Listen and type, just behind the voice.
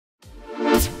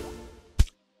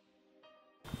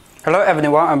Hello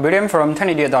everyone, I'm William from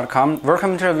TinyDeal.com.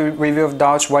 Welcome to the review of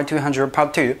Doogee Y200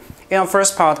 Part 2. In our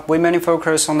first part, we mainly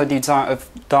focus on the design of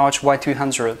Doogee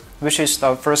Y200, which is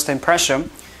our first impression.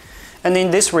 And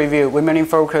in this review, we mainly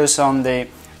focus on the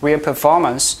real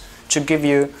performance to give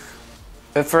you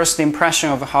a first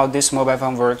impression of how this mobile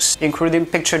phone works, including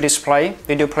picture display,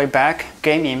 video playback,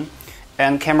 gaming,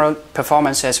 and camera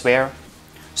performance as well.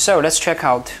 So let's check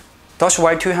out.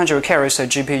 Doogee Y200 carries a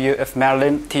GPU of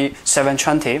Medellin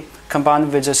T720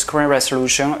 combined with a screen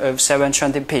resolution of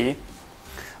 720p.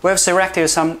 We have selected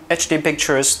some HD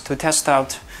pictures to test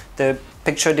out the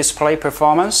picture display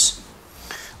performance.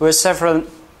 We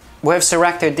have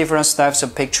selected different types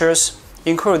of pictures,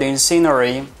 including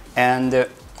scenery and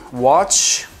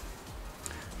watch,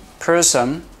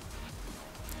 person.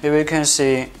 Here we can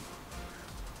see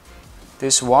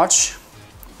this watch.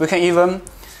 We can even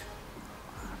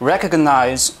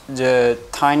recognize the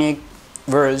tiny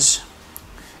words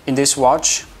in this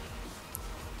watch.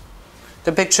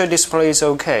 The picture display is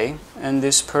okay, and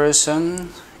this person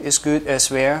is good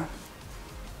as well.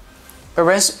 But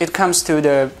when it comes to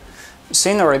the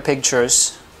scenery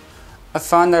pictures, I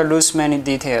find I lose many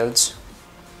details.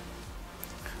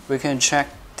 We can check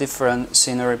different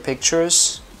scenery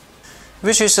pictures,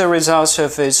 which is a result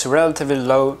of its relatively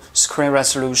low screen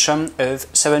resolution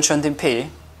of 720p.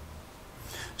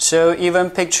 So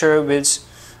even picture with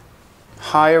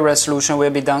higher resolution will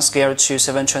be downscaled to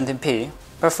 720p.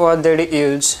 But for daily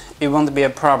use, it won't be a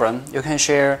problem. You can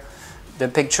share the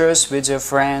pictures with your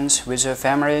friends, with your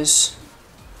families,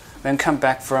 when you come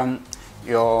back from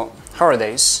your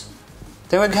holidays.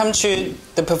 Then we come to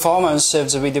the performance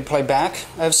of the video playback.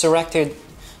 I've selected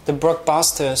the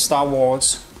blockbuster Star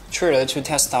Wars trailer to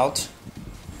test out.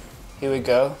 Here we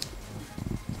go.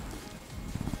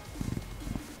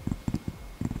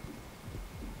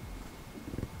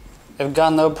 I've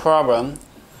got no problem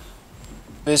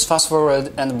with fast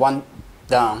forward and one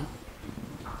down.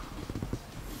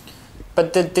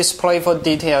 But the display for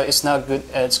detail is not good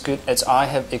as I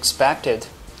have expected.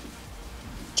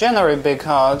 Generally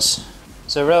because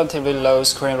the relatively low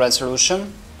screen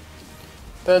resolution,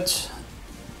 but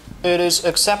it is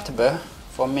acceptable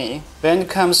for me. When it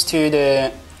comes to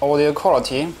the audio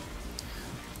quality,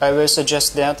 I will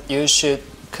suggest that you should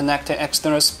connect an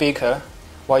external speaker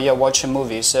while you're watching a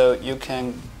movie so you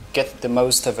can get the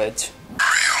most of it.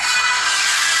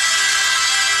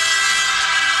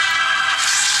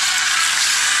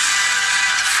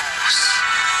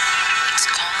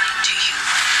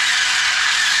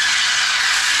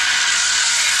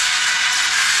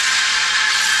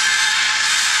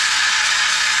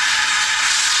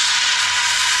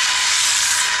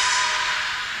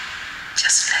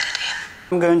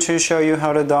 I'm going to show you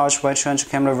how the Doogee Y200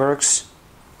 camera works.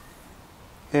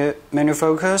 Menu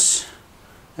focus.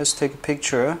 Let's take a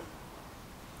picture.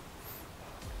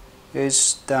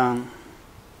 It's done.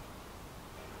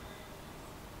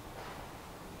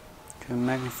 Can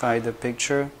magnify the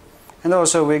picture, and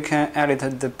also we can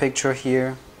edit the picture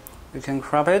here. We can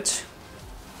crop it.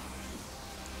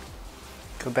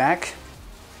 Go back.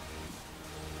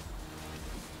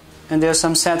 And there are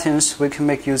some settings we can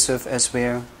make use of as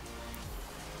well.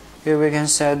 Here we can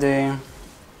set the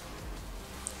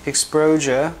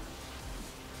exposure.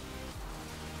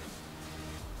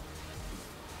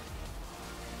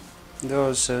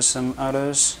 Those are some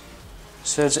others,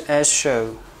 such as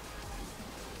show.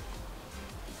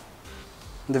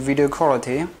 The video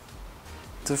quality.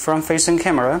 The front-facing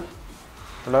camera.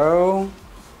 Hello.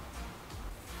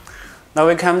 Now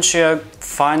we come to a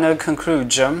final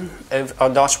conclusion of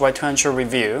our Doogee Y200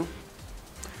 review.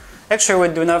 Actually,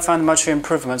 we do not find much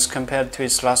improvements compared to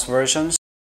its last versions.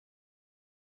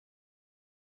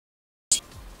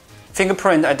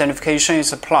 Fingerprint identification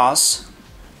is a plus,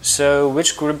 so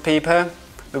which group people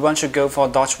we want to go for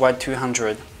Doogee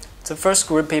Y200? The first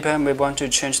group people we want to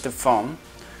change the phone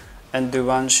and do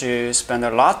want to spend a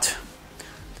lot.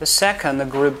 The second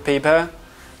group people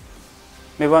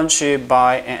we want to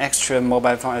buy an extra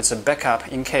mobile phone as a backup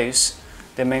in case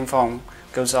the main phone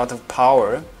goes out of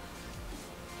power.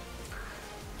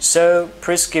 So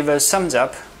please give a thumbs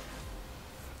up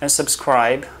and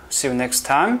subscribe. See you next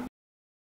time.